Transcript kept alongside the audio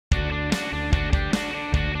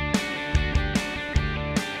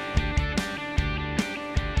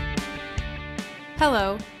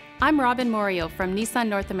Hello, I'm Robin Morio from Nissan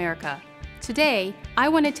North America. Today, I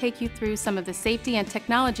want to take you through some of the safety and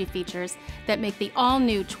technology features that make the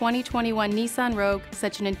all-new 2021 Nissan Rogue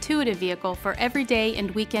such an intuitive vehicle for everyday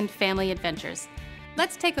and weekend family adventures.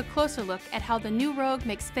 Let's take a closer look at how the new Rogue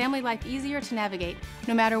makes family life easier to navigate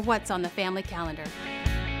no matter what's on the family calendar.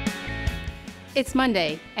 It's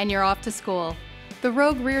Monday, and you're off to school. The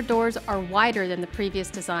Rogue rear doors are wider than the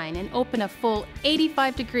previous design and open a full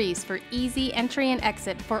 85 degrees for easy entry and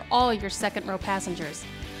exit for all your second-row passengers.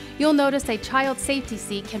 You'll notice a child safety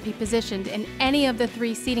seat can be positioned in any of the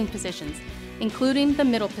 3 seating positions, including the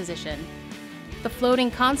middle position. The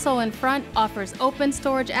floating console in front offers open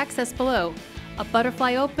storage access below, a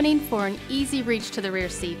butterfly opening for an easy reach to the rear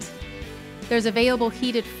seat. There's available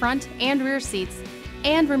heated front and rear seats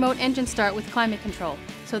and remote engine start with climate control,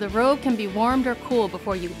 so the Rogue can be warmed or cooled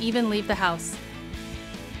before you even leave the house.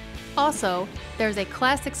 Also, there's a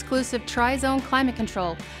class-exclusive tri-zone climate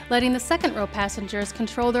control, letting the second-row passengers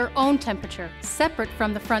control their own temperature, separate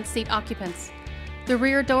from the front seat occupants. The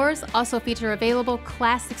rear doors also feature available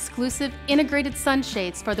class-exclusive integrated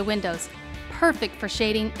sunshades for the windows, perfect for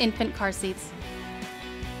shading infant car seats.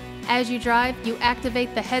 As you drive, you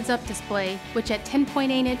activate the heads-up display, which at 10.8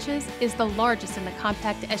 inches is the largest in the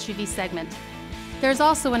compact SUV segment. There's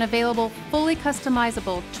also an available, fully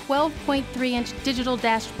customizable 12.3-inch digital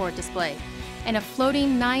dashboard display and a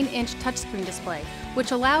floating 9-inch touchscreen display,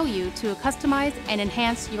 which allow you to customize and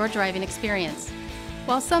enhance your driving experience.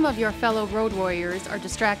 While some of your fellow road warriors are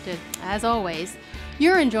distracted, as always,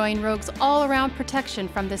 you're enjoying Rogue's all-around protection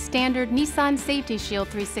from the standard Nissan Safety Shield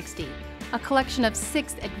 360, a collection of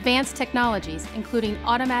 6 advanced technologies, including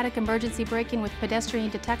automatic emergency braking with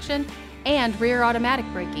pedestrian detection and rear automatic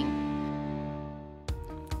braking.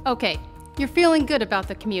 Okay, you're feeling good about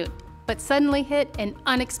the commute, but suddenly hit an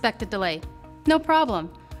unexpected delay. No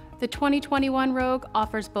problem. The 2021 Rogue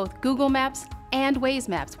offers both Google Maps and Waze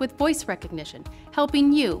Maps with voice recognition,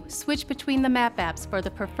 helping you switch between the map apps for the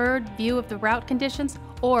preferred view of the route conditions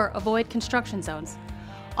or avoid construction zones.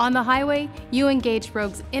 On the highway, you engage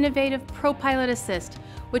Rogue's innovative ProPilot Assist,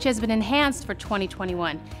 which has been enhanced for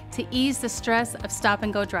 2021 to ease the stress of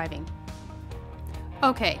stop-and-go driving.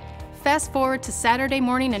 Okay. Fast forward to Saturday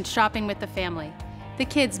morning and shopping with the family. The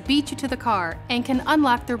kids beat you to the car and can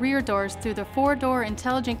unlock the rear doors through the 4-door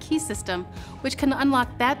intelligent key system, which can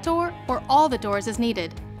unlock that door or all the doors as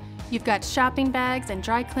needed. You've got shopping bags and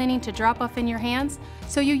dry cleaning to drop off in your hands,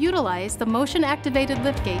 so you utilize the motion-activated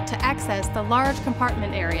liftgate to access the large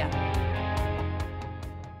compartment area.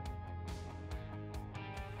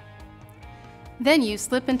 Then you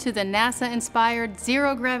slip into the NASA-inspired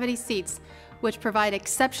zero-gravity seats, which provide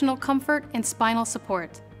exceptional comfort and spinal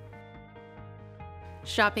support.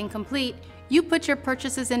 Shopping complete, you put your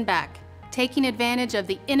purchases in back, taking advantage of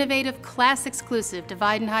the innovative class-exclusive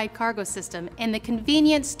divide and hide cargo system and the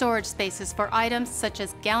convenient storage spaces for items such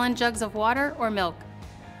as gallon jugs of water or milk.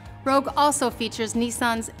 Rogue also features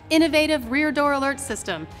Nissan's innovative rear door alert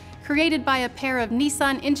system, created by a pair of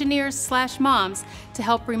Nissan engineers/moms to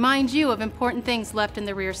help remind you of important things left in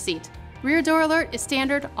the rear seat. Rear door alert is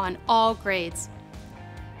standard on all grades.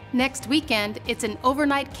 Next weekend, it's an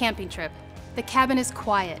overnight camping trip. The cabin is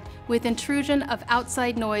quiet, with intrusion of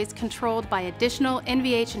outside noise controlled by additional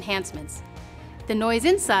NVH enhancements. The noise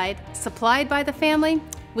inside, supplied by the family,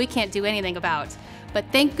 we can't do anything about, but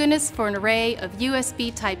thank goodness for an array of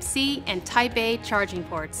USB Type-C and Type-A charging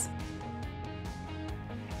ports.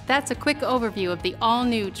 That's a quick overview of the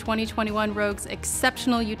all-new 2021 Rogue's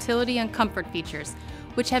exceptional utility and comfort features,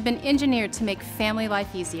 which have been engineered to make family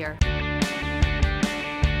life easier.